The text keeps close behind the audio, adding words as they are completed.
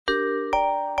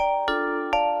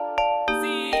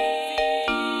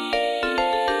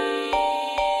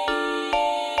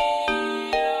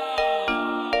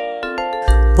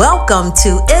Welcome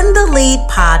to In the Lead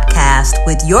podcast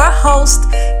with your host,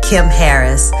 Kim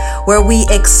Harris, where we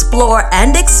explore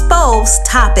and expose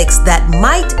topics that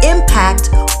might impact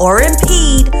or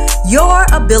impede your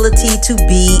ability to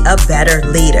be a better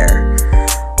leader.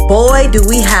 Boy, do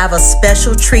we have a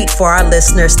special treat for our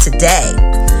listeners today.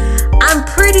 I'm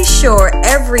pretty sure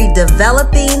every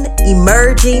developing,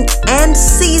 emerging, and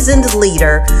seasoned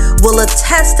leader will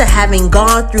attest to having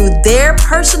gone through their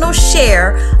personal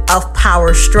share of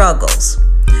power struggles.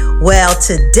 Well,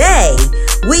 today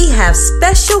we have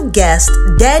special guest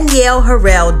Danielle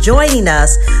Harrell joining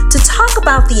us to talk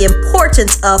about the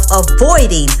importance of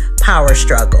avoiding power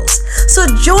struggles. So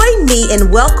join me in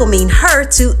welcoming her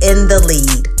to In the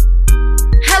Lead.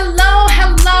 Hello.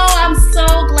 I'm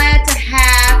so glad to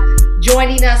have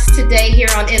joining us today here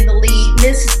on In the Lead,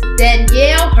 Miss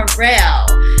Danielle Harrell.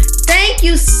 Thank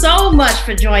you so much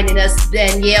for joining us,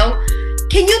 Danielle.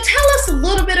 Can you tell us a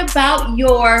little bit about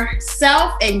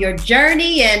yourself and your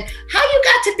journey and how you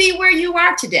got to be where you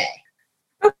are today?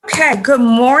 Okay. Good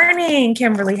morning,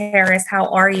 Kimberly Harris.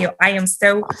 How are you? I am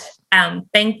so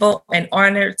thankful and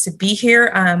honored to be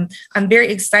here. I'm very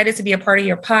excited to be a part of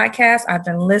your podcast. I've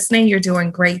been listening. You're doing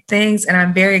great things, and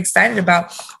I'm very excited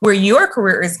about where your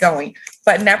career is going.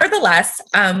 But nevertheless,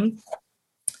 I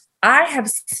have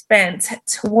spent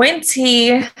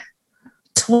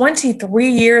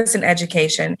 23 years in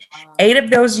education. 8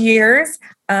 of those years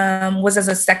was as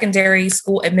a secondary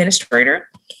school administrator.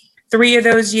 3 of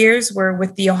those years were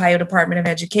with the Ohio Department of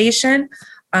Education.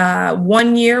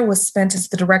 1 year was spent as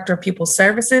the Director of Pupil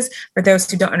Services. For those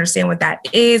who don't understand what that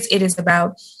is, it is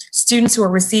about students who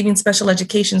are receiving special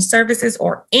education services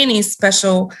or any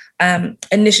special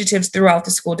initiatives throughout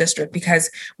the school district.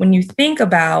 Because when you think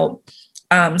about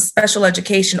special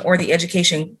education or the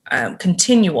education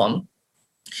continuum,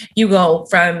 you go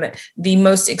from the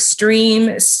most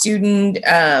extreme student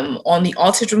on the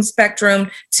autism spectrum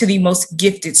to the most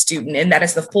gifted student, and that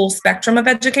is the full spectrum of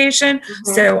education.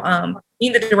 Mm-hmm. So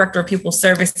being the Director of Pupil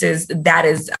Services,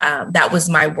 that was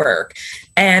my work.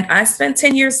 And I spent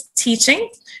 10 years teaching,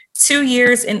 2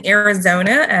 years in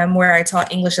Arizona, where I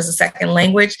taught English as a second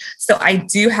language. So I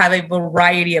do have a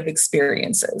variety of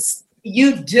experiences.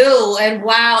 You do, and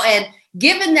wow. And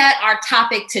given that our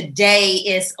topic today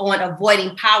is on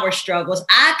avoiding power struggles,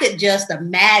 I could just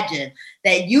imagine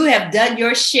that you have done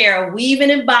your share of weaving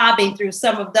and bobbing through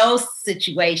some of those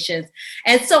situations.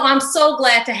 And so I'm so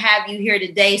glad to have you here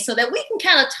today so that we can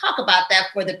kind of talk about that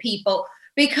for the people,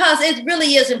 because it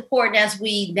really is important as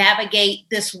we navigate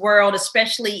this world,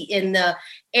 especially in the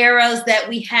eras that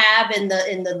we have in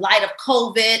the light of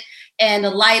COVID and the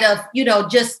light of,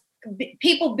 just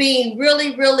people being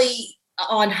really, really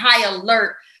on high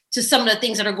alert to some of the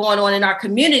things that are going on in our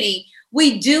community.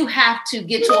 We do have to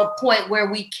get to a point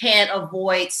where we can't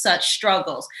avoid such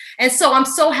struggles. And so I'm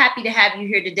so happy to have you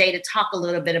here today to talk a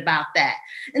little bit about that.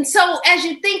 And so as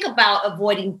you think about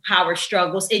avoiding power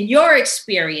struggles in your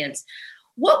experience,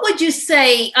 what would you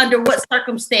say, under what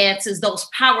circumstances those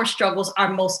power struggles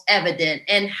are most evident,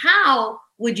 and how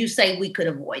would you say we could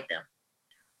avoid them?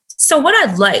 So where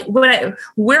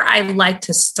I like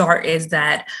to start is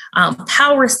that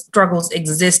power struggles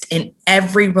exist in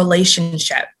every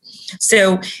relationship.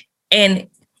 So, and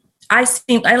I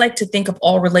like to think of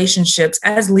all relationships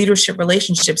as leadership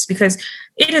relationships, because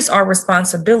it is our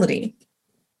responsibility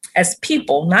as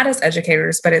people, not as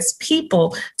educators, but as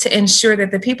people, to ensure that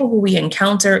the people who we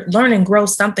encounter learn and grow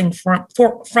something from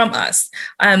us.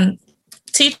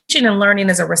 Teaching and learning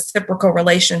is a reciprocal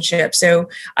relationship. So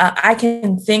I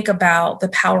can think about the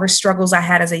power struggles I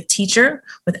had as a teacher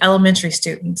with elementary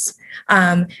students.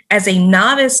 As a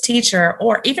novice teacher,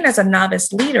 or even as a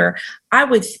novice leader, I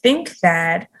would think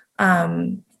that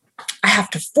I have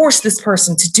to force this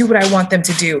person to do what I want them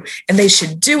to do. And they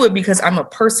should do it because I'm a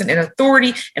person in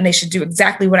authority and they should do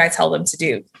exactly what I tell them to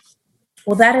do.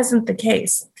 Well, that isn't the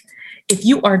case. If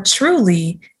you are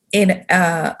truly in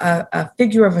a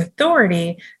figure of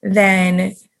authority,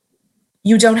 then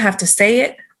you don't have to say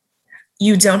it.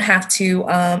 You don't have to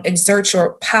exert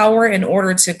your power in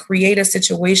order to create a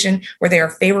situation where there are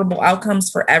favorable outcomes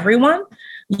for everyone.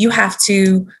 You have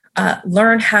to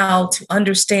learn how to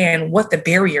understand what the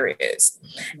barrier is.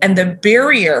 And the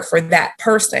barrier for that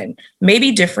person may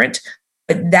be different,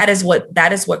 but that is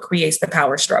what creates the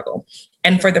power struggle.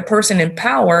 And for the person in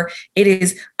power, it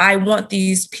is, I want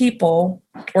these people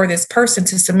or this person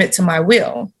to submit to my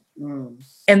will,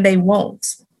 and they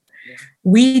won't.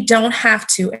 We don't have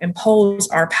to impose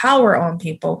our power on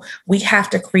people. We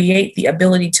have to create the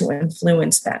ability to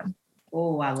influence them.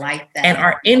 Oh, I like that. And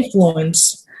our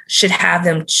influence should have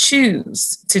them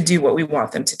choose to do what we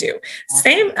want them to do.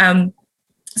 Same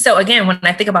So again, when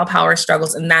I think about power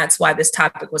struggles, and that's why this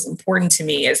topic was important to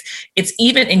me, is it's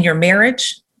even in your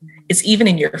marriage, it's even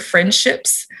in your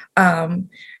friendships.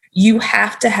 You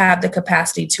have to have the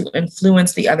capacity to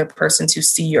influence the other person to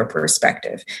see your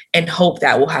perspective and hope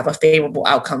that will have a favorable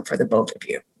outcome for the both of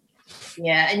you.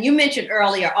 Yeah. And you mentioned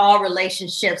earlier, all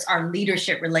relationships are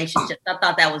leadership relationships. I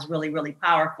thought that was really, really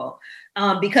powerful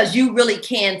because you really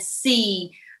can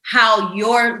see how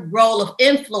your role of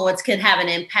influence can have an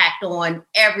impact on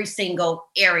every single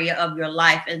area of your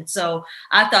life. And so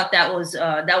I thought that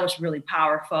was really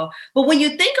powerful. But when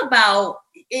you think about,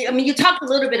 I mean, you talked a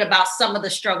little bit about some of the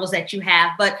struggles that you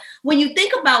have, but when you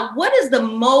think about what is the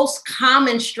most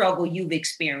common struggle you've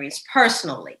experienced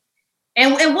personally,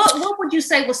 and what would you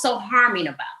say was so harming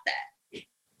about that?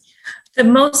 The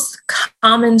most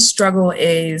common struggle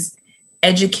is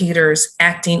educators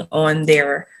acting on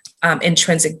their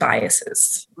intrinsic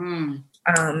biases.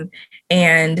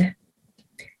 And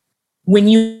when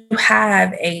you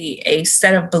have a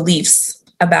set of beliefs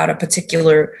about a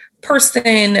particular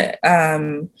person,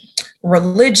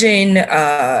 religion,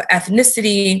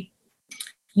 ethnicity,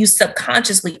 you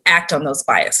subconsciously act on those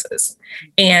biases.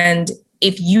 And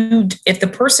if the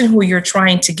person who you're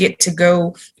trying to get to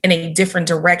go in a different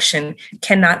direction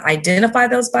cannot identify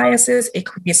those biases, it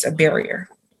creates a barrier.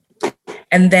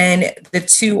 And then the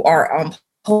two are on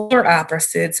polar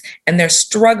opposites, and they're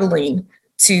struggling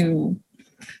to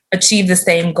achieve the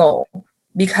same goal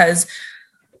because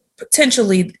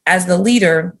potentially as the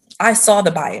leader, I saw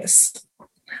the bias,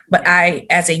 but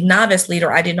as a novice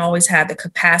leader, I didn't always have the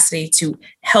capacity to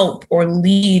help or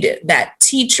lead that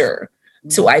teacher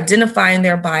to identifying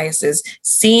their biases,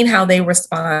 seeing how they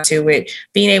respond to it,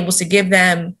 being able to give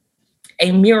them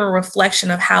a mirror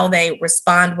reflection of how they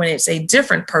respond when it's a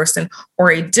different person or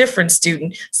a different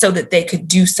student so that they could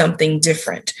do something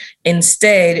different.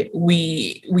 Instead,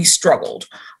 we struggled.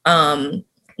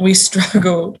 We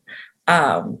struggled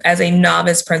as a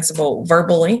novice principal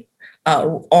verbally,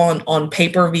 on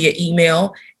paper via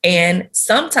email, and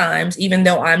sometimes, even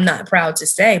though I'm not proud to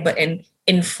say, but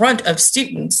in front of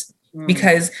students,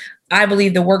 because I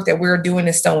believe the work that we're doing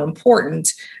is so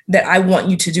important that I want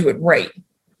you to do it right.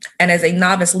 And as a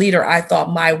novice leader, I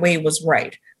thought my way was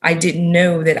right. I didn't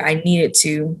know that I needed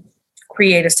to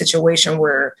create a situation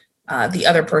where the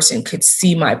other person could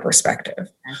see my perspective.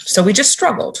 So we just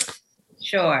struggled.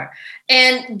 Sure.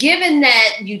 And given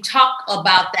that you talk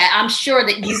about that, I'm sure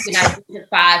that you can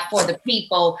identify for the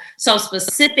people some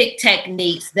specific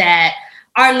techniques that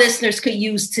our listeners could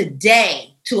use today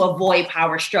to avoid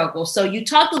power struggles. So you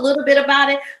talked a little bit about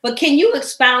it, but can you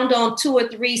expound on 2 or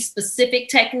 3 specific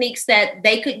techniques that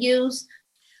they could use?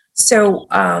 So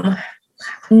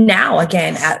now,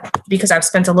 again, because I've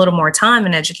spent a little more time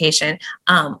in education,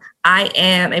 I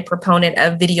am a proponent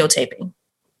of videotaping.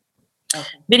 Okay.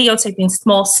 Videotaping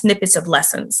small snippets of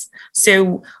lessons.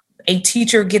 So a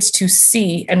teacher gets to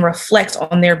see and reflect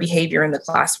on their behavior in the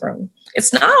classroom.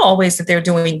 It's not always that they're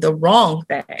doing the wrong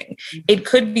thing. It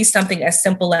could be something as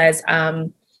simple as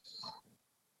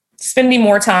spending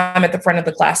more time at the front of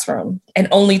the classroom and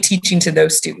only teaching to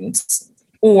those students,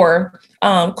 or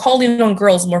calling on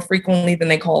girls more frequently than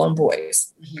they call on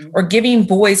boys, or giving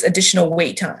boys additional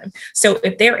wait time. So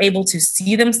if they're able to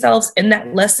see themselves in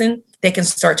that lesson, they can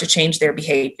start to change their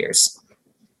behaviors.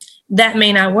 That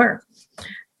may not work.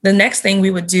 The next thing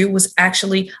we would do was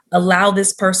actually allow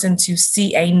this person to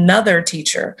see another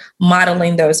teacher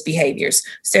modeling those behaviors.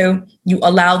 So you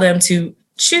allow them to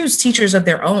choose teachers of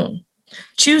their own,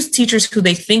 choose teachers who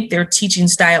they think their teaching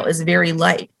style is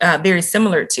very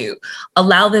similar to,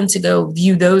 allow them to go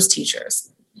view those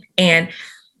teachers. And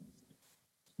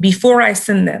before I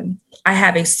send them, I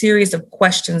have a series of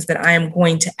questions that I am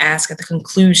going to ask at the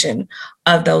conclusion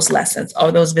of those lessons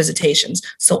or those visitations,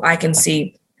 so I can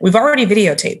see, we've already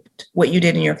videotaped what you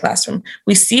did in your classroom.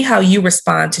 We see how you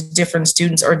respond to different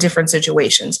students or different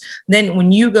situations. Then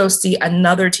when you go see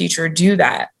another teacher do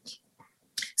that,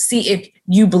 see if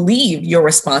you believe your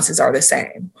responses are the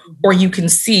same, or you can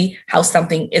see how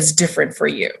something is different for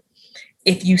you.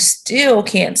 If you still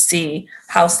can't see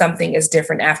how something is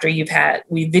different after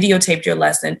we videotaped your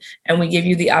lesson and we give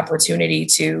you the opportunity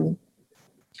to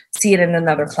see it in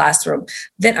another classroom,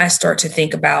 then I start to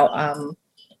think about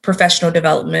professional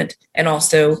development and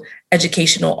also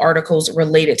educational articles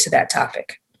related to that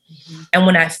topic. And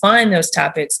when I find those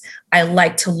topics, I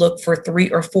like to look for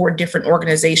 3 or 4 different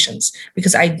organizations,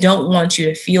 because I don't want you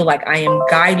to feel like I am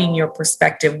guiding your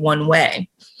perspective one way.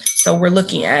 So we're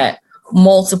looking at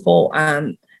multiple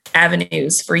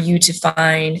avenues for you to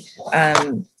find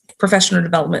professional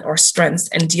development or strengths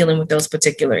and dealing with those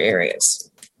particular areas.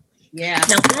 Yeah.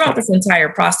 Now, throughout this entire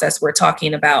process, we're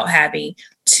talking about having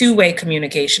two-way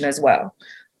communication as well,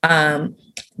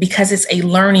 because it's a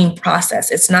learning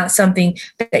process. It's not something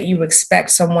that you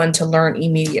expect someone to learn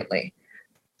immediately.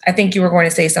 I think you were going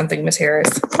to say something, Ms.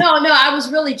 Harris. No, I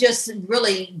was really just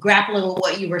grappling with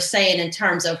what you were saying in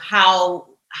terms of how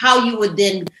you would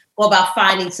then go about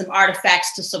finding some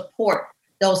artifacts to support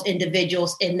those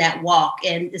individuals in that walk,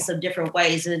 and in some different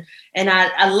ways. And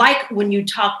I like when you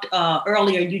talked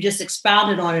earlier, you just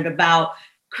expounded on it about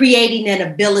creating an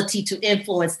ability to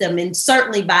influence them. And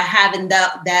certainly by having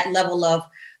that level of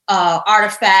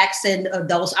artifacts and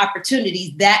those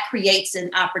opportunities, that creates an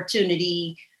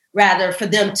opportunity rather for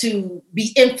them to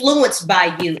be influenced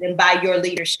by you and by your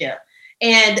leadership.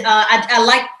 And I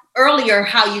like earlier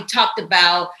how you talked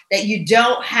about that you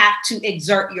don't have to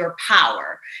exert your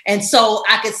power. And so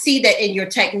I could see that in your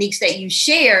techniques that you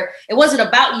share, it wasn't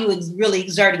about you really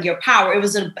exerting your power. It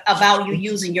was about you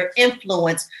using your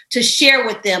influence to share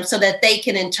with them so that they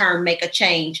can in turn make a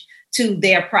change to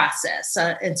their process.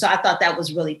 And so I thought that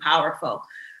was really powerful.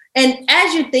 And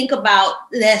as you think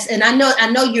about this, and I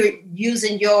know you're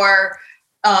using your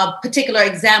particular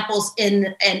examples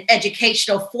in an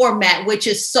educational format, which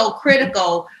is so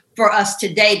critical for us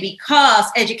today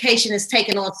because education has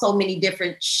taken on so many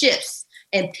different shifts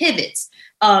and pivots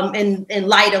in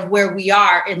light of where we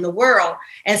are in the world.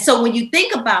 And so when you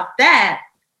think about that,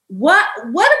 what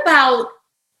about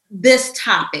this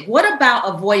topic? What about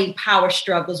avoiding power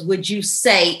struggles would you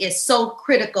say is so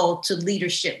critical to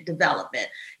leadership development?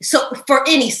 So for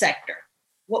any sector,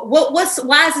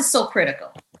 why is it so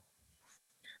critical?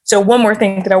 So one more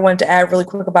thing that I wanted to add really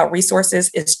quick about resources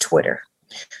is Twitter.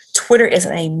 Twitter is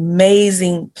an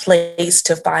amazing place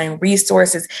to find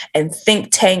resources and think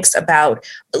tanks about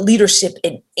leadership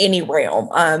in any realm.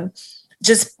 And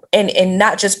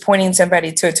not just pointing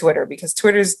somebody to Twitter, because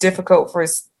Twitter is difficult for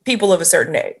people of a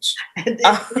certain age. And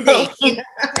I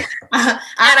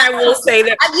will say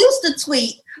that I used to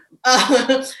tweet.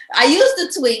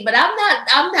 But I'm not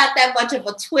that much of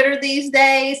a Twitter these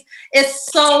days.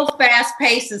 It's so fast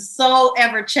paced, it's so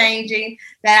ever changing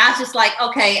that I was just like,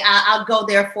 okay, I'll go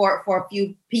there for a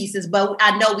few pieces. But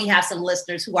I know we have some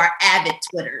listeners who are avid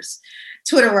Twitterers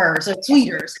or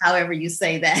tweeters, however you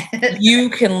say that. You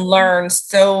can learn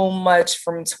so much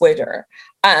from Twitter.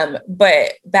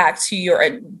 But back to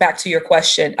your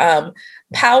question,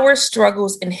 power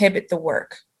struggles inhibit the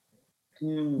work.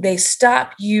 They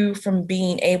stop you from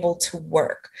being able to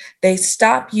work. They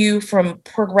stop you from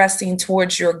progressing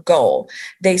towards your goal.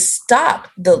 They stop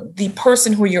the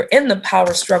person who you're in the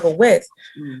power struggle with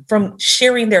from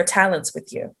sharing their talents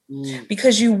with you,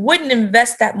 because you wouldn't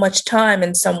invest that much time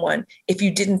in someone if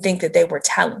you didn't think that they were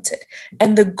talented.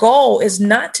 And the goal is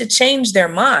not to change their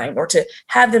mind or to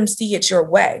have them see it your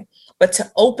way, but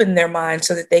to open their mind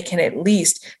so that they can at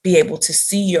least be able to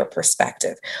see your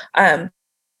perspective.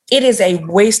 It is a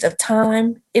waste of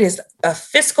time. It is a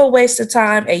fiscal waste of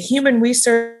time, a human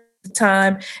research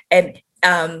time, and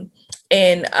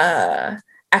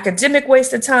academic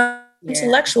waste of time,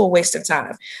 intellectual waste of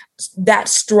time. That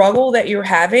struggle that you're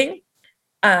having,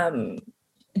 it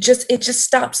just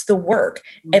stops the work.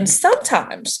 And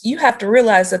sometimes you have to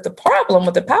realize that the problem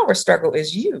with the power struggle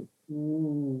is you.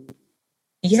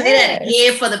 Yes. Say that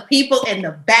again for the people in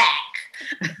the back.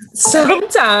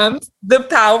 Sometimes the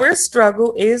power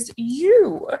struggle is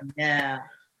you. Yeah.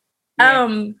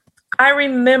 I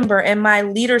remember in my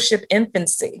leadership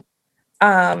infancy,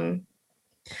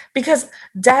 because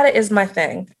data is my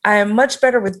thing. I am much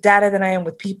better with data than I am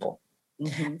with people.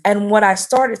 Mm-hmm. And what I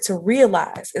started to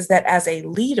realize is that as a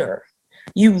leader,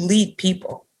 you lead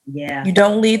people. Yeah. You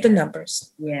don't lead the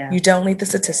numbers. Yeah. You don't lead the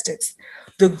statistics.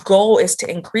 The goal is to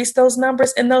increase those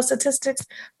numbers and those statistics.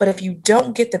 But if you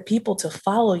don't get the people to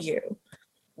follow you,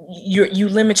 you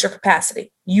limit your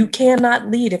capacity. You cannot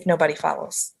lead if nobody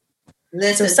follows.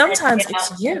 Listen, so sometimes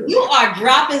it's you. You are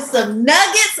dropping some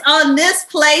nuggets on this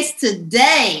place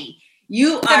today.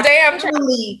 You are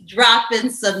truly dropping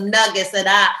some nuggets. And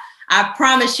I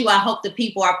promise you, I hope the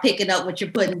people are picking up what you're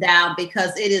putting down,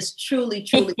 because it is truly,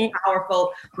 truly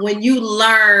powerful when you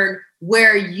learn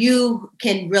where you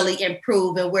can really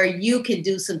improve and where you can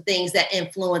do some things that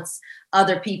influence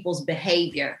other people's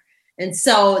behavior. And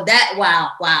so that,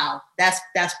 wow,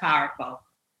 that's powerful.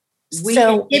 We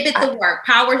inhibit the work.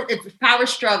 Power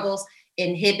struggles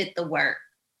inhibit the work.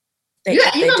 That's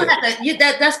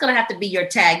going to have to be your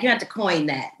tag. You have to coin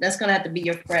that. That's going to have to be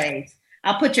your phrase.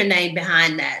 I'll put your name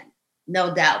behind that,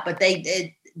 no doubt. But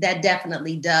that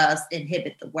definitely does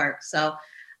inhibit the work. So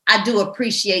I do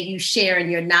appreciate you sharing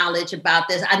your knowledge about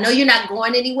this. I know you're not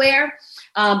going anywhere,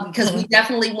 because we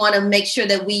definitely want to make sure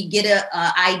that we get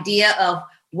an idea of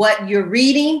what you're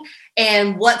reading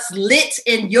and what's lit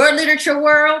in your literature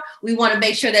world. We want to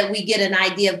make sure that we get an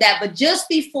idea of that. But just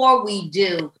before we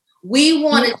do, we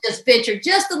want to just venture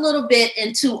just a little bit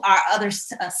into our other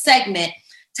segment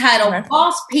titled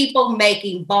Boss People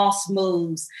Making Boss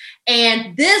Moves.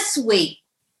 And this week,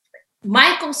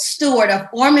 Michael Stewart of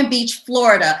Ormond Beach,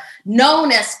 Florida,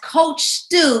 known as Coach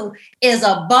Stu, is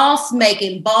a boss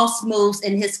making boss moves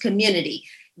in his community.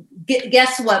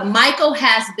 Guess what? Michael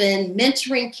has been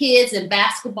mentoring kids in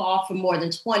basketball for more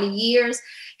than 20 years.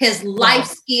 His life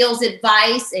skills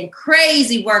advice and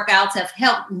crazy workouts have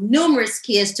helped numerous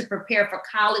kids to prepare for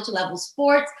college level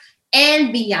sports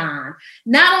and beyond.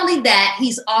 Not only that,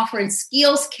 he's offering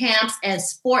skills camps and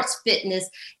sports fitness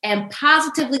and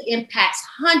positively impacts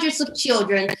hundreds of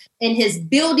children in his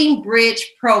Building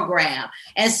Bridge program.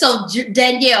 And so,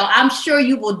 Danielle, I'm sure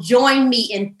you will join me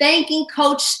in thanking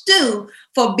Coach Stu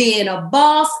for being a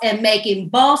boss and making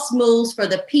boss moves for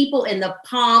the people in the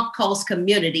Palm Coast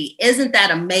community. Isn't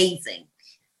that amazing?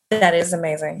 That is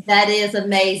amazing. That is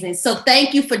amazing. So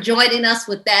thank you for joining us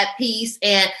with that piece.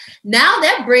 And now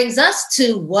that brings us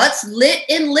to what's lit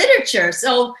in literature.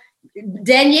 So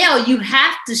Danielle, you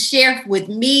have to share with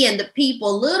me and the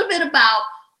people a little bit about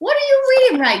what are you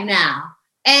reading right now?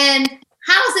 And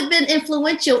how has it been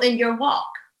influential in your walk?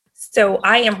 So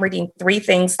I am reading 3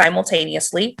 things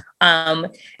simultaneously.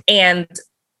 And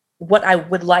what I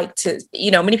would like to,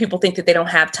 many people think that they don't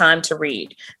have time to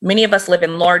read. Many of us live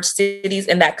in large cities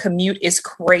and that commute is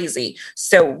crazy.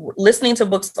 So listening to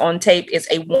books on tape is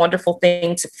a wonderful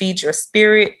thing to feed your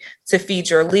spirit, to feed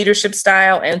your leadership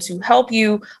style, and to help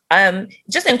you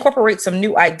just incorporate some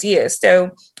new ideas.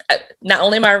 So not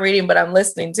only am I reading, but I'm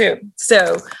listening too.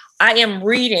 So I am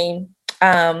reading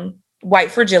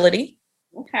White Fragility.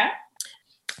 Okay.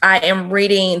 I am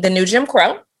reading The New Jim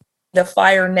Crow, The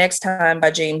Fire Next Time by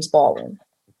James Baldwin.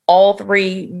 All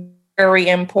 3 very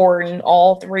important.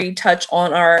 All 3 touch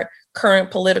on our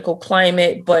current political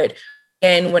climate.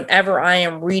 And whenever I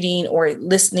am reading or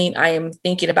listening, I am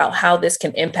thinking about how this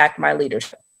can impact my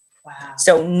leadership. Wow.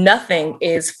 So nothing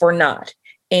is for naught.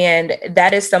 And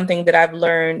that is something that I've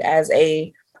learned as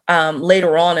a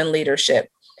later on in leadership.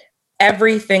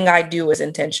 Everything I do is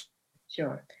intentional.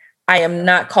 Sure. I am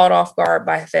not caught off guard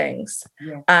by things.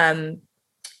 Yeah.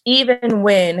 Even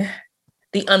when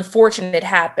the unfortunate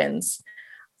happens,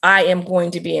 I am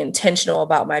going to be intentional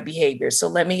about my behavior. So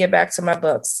let me get back to my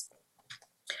books.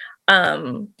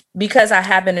 Because I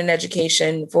have been in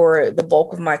education for the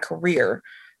bulk of my career,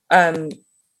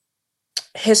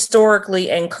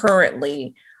 historically and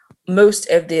currently, most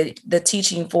of the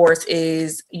teaching force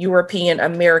is European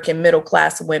American middle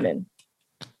class women.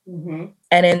 Mm-hmm.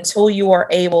 And until you are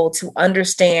able to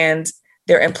understand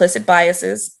their implicit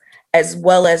biases, as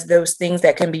well as those things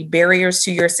that can be barriers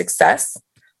to your success,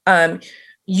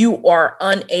 you are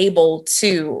unable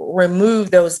to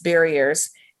remove those barriers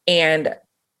and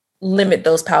limit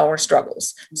those power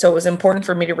struggles. So it was important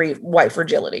for me to read White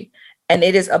Fragility. And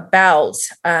it is about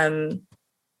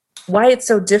why it's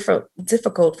so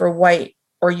difficult for white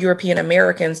or European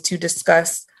Americans to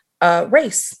discuss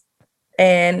race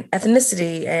and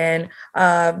ethnicity and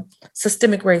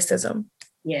systemic racism.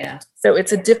 Yeah. So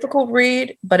it's a difficult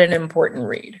read, but an important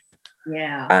read.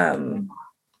 Yeah.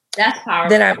 That's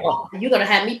powerful. Then you're going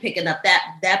to have me picking up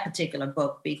that particular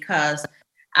book because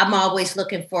I'm always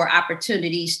looking for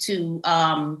opportunities to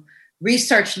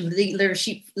research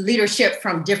leadership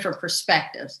from different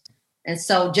perspectives. And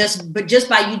so just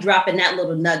by you dropping that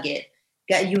little nugget,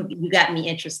 you got me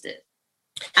interested.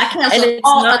 I canceled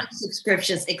all other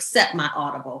subscriptions except my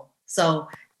Audible. So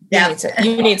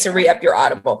you need to re-up your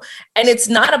Audible. And it's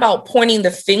not about pointing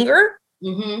the finger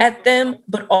at them,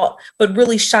 but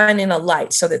really shining a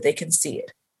light so that they can see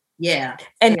it. Yeah.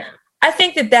 And I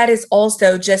think that is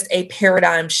also just a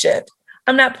paradigm shift.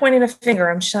 I'm not pointing a finger,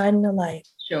 I'm shining a light.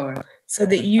 Sure. So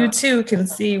that you too can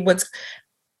see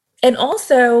and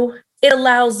also it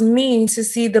allows me to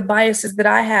see the biases that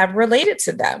I have related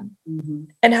to them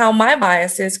and how my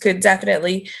biases could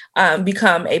definitely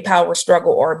become a power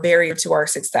struggle or a barrier to our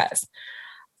success.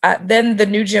 Then The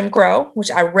New Jim Crow,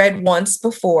 which I read once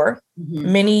before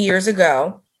many years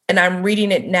ago, and I'm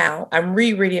reading it now. I'm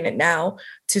rereading it now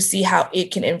to see how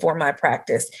it can inform my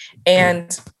practice.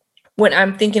 And when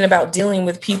I'm thinking about dealing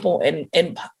with people in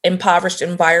impoverished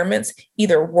environments,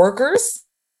 either workers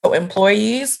or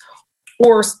employees,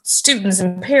 or students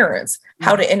and parents,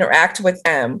 how to interact with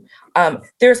them.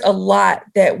 There's a lot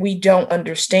that we don't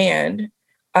understand,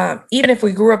 even if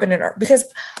we grew up in because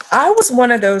I was one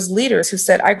of those leaders who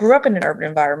said, I grew up in an urban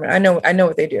environment. I know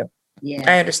what they do.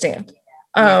 Yeah. I understand.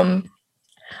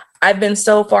 I've been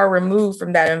so far removed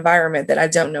from that environment that I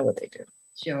don't know what they do.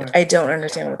 Sure. I don't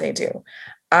understand what they do.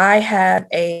 I have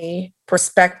a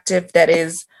perspective that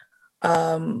is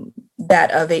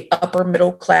that of a upper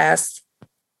middle class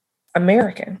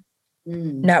American,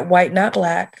 not white, not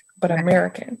Black, but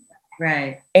American.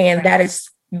 Right. And that is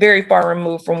very far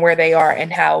removed from where they are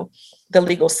and how the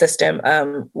legal system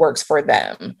works for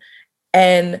them.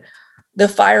 And The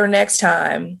Fire Next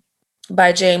Time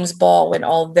by James Baldwin,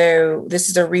 although this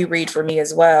is a reread for me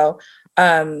as well,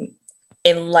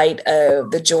 in light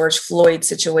of the George Floyd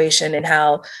situation and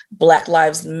how Black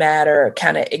Lives Matter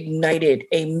kind of ignited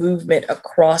a movement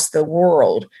across the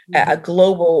world, a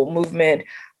global movement.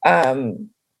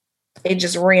 It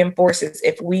just reinforces,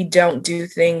 if we don't do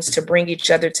things to bring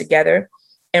each other together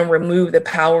and remove the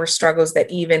power struggles that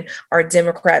even our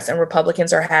Democrats and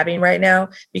Republicans are having right now,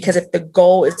 because if the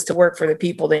goal is to work for the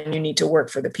people, then you need to work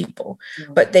for the people.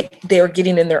 But they are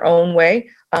getting in their own way.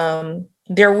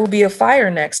 There will be a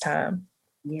fire next time.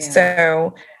 Yeah.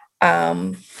 So,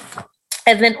 and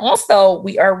then also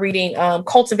we are reading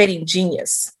Cultivating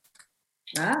Genius.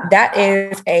 That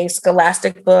is a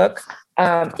scholastic book.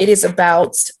 It is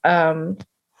about an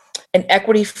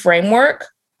equity framework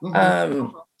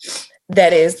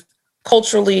that is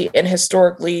culturally and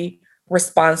historically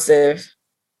responsive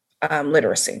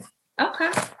literacy.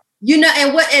 Okay. You know,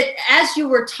 and as you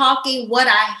were talking, what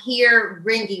I hear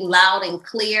ringing loud and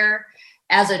clear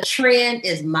as a trend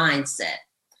is mindset.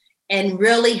 And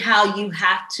really how you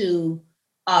have to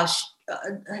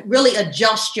really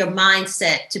adjust your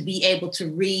mindset to be able to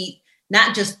read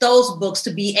not just those books,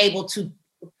 to be able to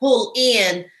pull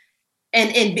in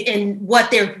and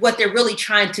what they're really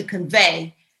trying to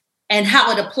convey, and how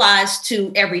it applies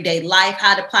to everyday life,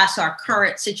 how it applies to our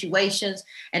current situations,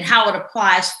 and how it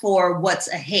applies for what's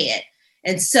ahead.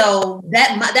 And so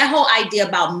that whole idea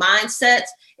about mindsets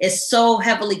is so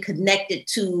heavily connected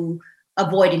to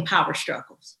avoiding power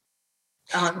struggles.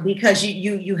 Because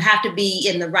you have to be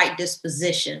in the right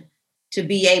disposition to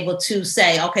be able to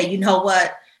say, okay, you know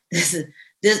what, this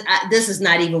is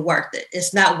not even worth it.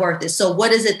 It's not worth it. So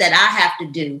what is it that I have to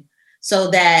do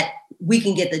so that we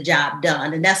can get the job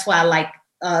done? And that's why I like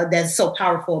that's so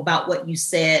powerful about what you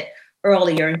said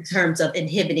earlier in terms of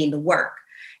inhibiting the work.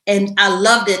 And I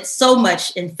loved it so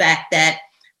much, in fact, that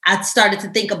I started to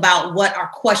think about what our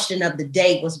question of the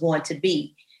day was going to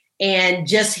be. And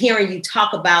just hearing you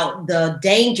talk about the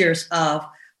dangers of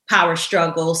power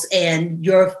struggles and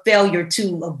your failure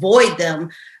to avoid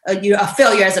them, a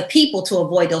failure as a people to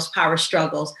avoid those power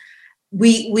struggles,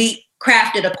 we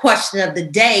crafted a question of the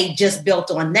day just built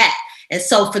on that. And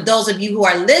so for those of you who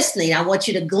are listening, I want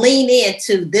you to glean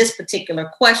into this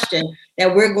particular question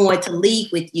that we're going to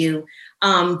leave with you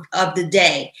of the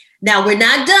day. Now, we're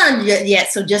not done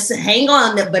yet, so just hang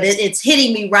on, but it's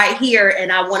hitting me right here,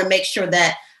 and I want to make sure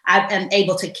that I am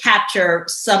able to capture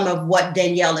some of what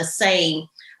Danielle is saying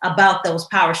about those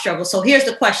power struggles. So here's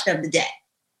the question of the day.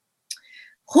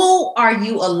 Who are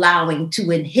you allowing to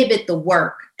inhibit the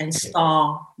work and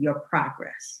stall your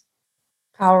progress?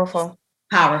 Powerful.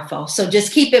 So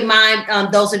just keep in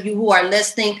mind, those of you who are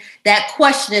listening, that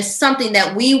question is something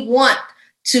that we want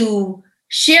to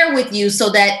share with you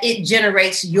so that it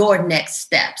generates your next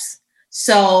steps.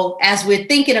 So as we're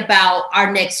thinking about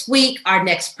our next week, our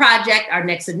next project, our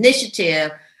next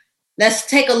initiative, let's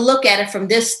take a look at it from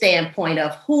this standpoint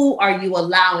of who are you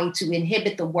allowing to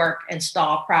inhibit the work and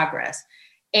stall progress?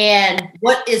 And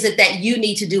what is it that you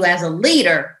need to do as a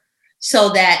leader so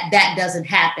that that doesn't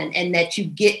happen and that you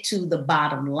get to the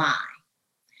bottom line?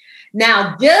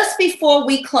 Now, just before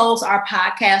we close our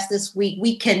podcast this week,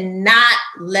 we cannot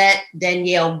let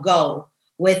Danielle go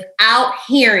without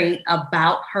hearing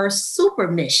about her super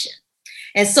mission.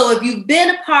 And so if you've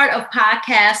been a part of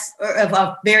podcasts or of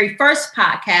our very first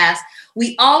podcast,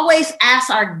 we always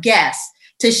ask our guests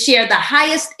to share the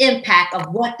highest impact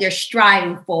of what they're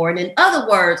striving for. And in other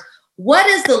words, what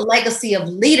is the legacy of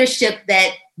leadership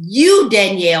that you,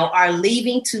 Danielle, are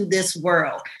leaving to this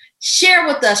world? Share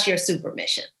with us your super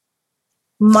mission.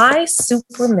 My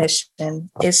super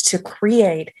mission is to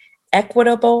create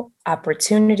equitable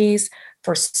opportunities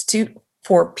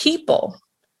for people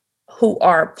who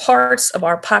are parts of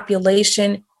our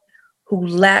population who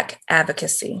lack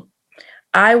advocacy.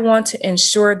 I want to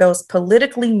ensure those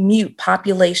politically mute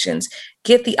populations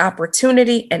get the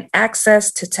opportunity and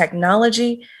access to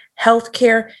technology,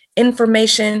 healthcare,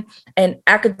 information, and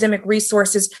academic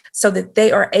resources so that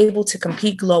they are able to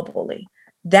compete globally.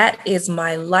 That is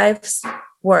my life's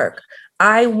work.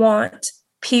 I want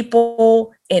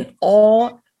people in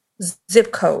all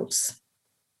zip codes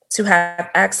to have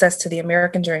access to the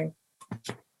American dream.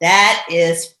 That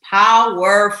is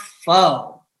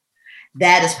powerful.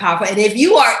 That is powerful. And if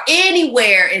you are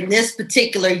anywhere in this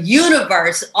particular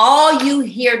universe, all you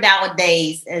hear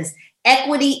nowadays is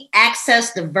equity,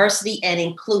 access, diversity, and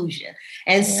inclusion.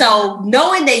 And so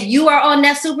knowing that you are on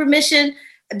that super mission,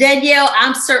 Danielle,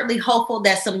 I'm certainly hopeful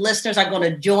that some listeners are going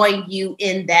to join you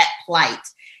in that plight.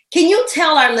 Can you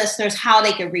tell our listeners how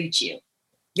they can reach you,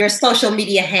 your social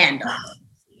media handle?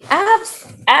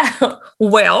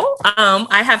 Well,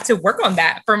 I have to work on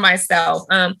that for myself.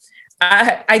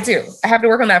 I do. I have to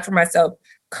work on that for myself.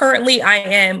 Currently, I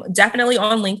am definitely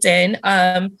on LinkedIn,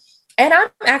 and I'm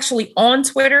actually on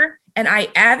Twitter, and I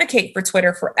advocate for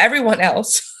Twitter for everyone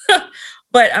else.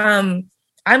 But I'm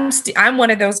one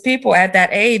of those people at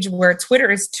that age where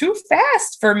Twitter is too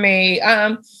fast for me.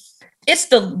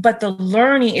 But the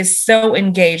learning is so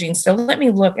engaging. So let me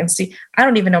look and see. I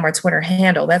don't even know my Twitter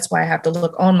handle. That's why I have to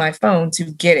look on my phone to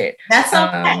get it. That's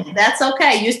okay. That's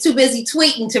okay. You're too busy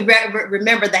tweeting to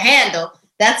remember the handle.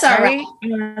 That's all right.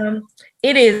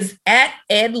 It is at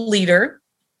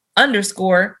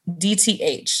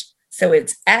 @edleader_DTH. So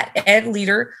it's at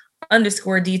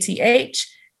 @edleader_DTH.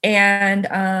 And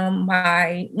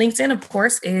my LinkedIn, of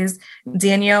course, is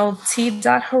Danielle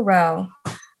T.Harrell.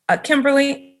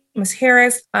 Kimberly, Ms.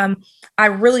 Harris, I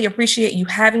really appreciate you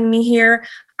having me here.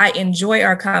 I enjoy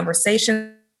our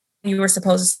conversation. You are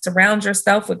supposed to surround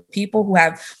yourself with people who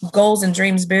have goals and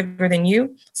dreams bigger than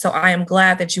you. So I am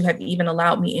glad that you have even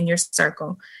allowed me in your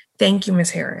circle. Thank you,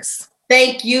 Ms. Harris.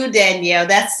 Thank you, Danielle.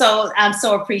 I'm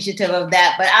so appreciative of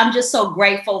that. But I'm just so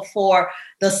grateful for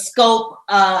the scope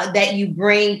that you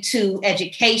bring to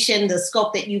education, the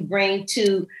scope that you bring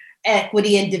to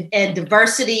equity and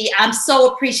diversity. I'm so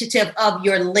appreciative of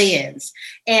your lens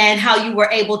and how you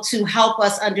were able to help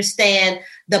us understand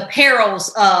the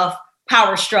perils of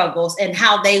power struggles and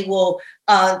how they will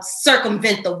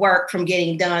circumvent the work from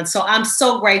getting done. So I'm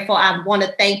so grateful. I want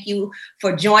to thank you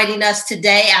for joining us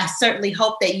today. I certainly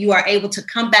hope that you are able to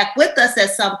come back with us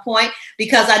at some point,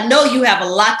 because I know you have a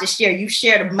lot to share. You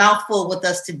shared a mouthful with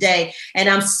us today, and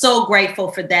I'm so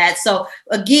grateful for that. So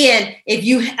again, if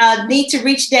you need to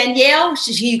reach Danielle,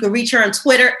 you can reach her on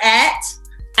Twitter at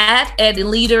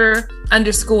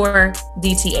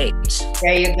 @edleader_DTH.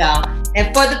 There you go.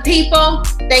 And for the people,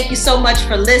 thank you so much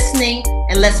for listening,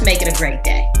 and let's make it a great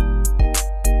day.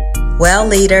 Well,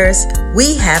 leaders,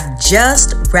 we have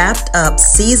just wrapped up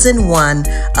season 1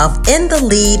 of In the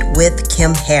Lead with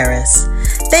Kim Harris.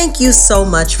 Thank you so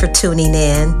much for tuning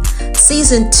in.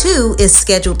 Season 2 is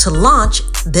scheduled to launch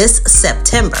this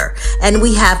September, and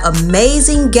we have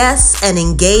amazing guests and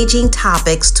engaging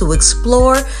topics to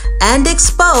explore and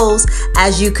expose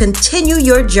as you continue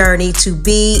your journey to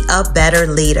be a better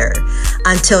leader.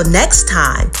 Until next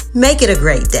time, make it a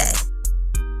great day.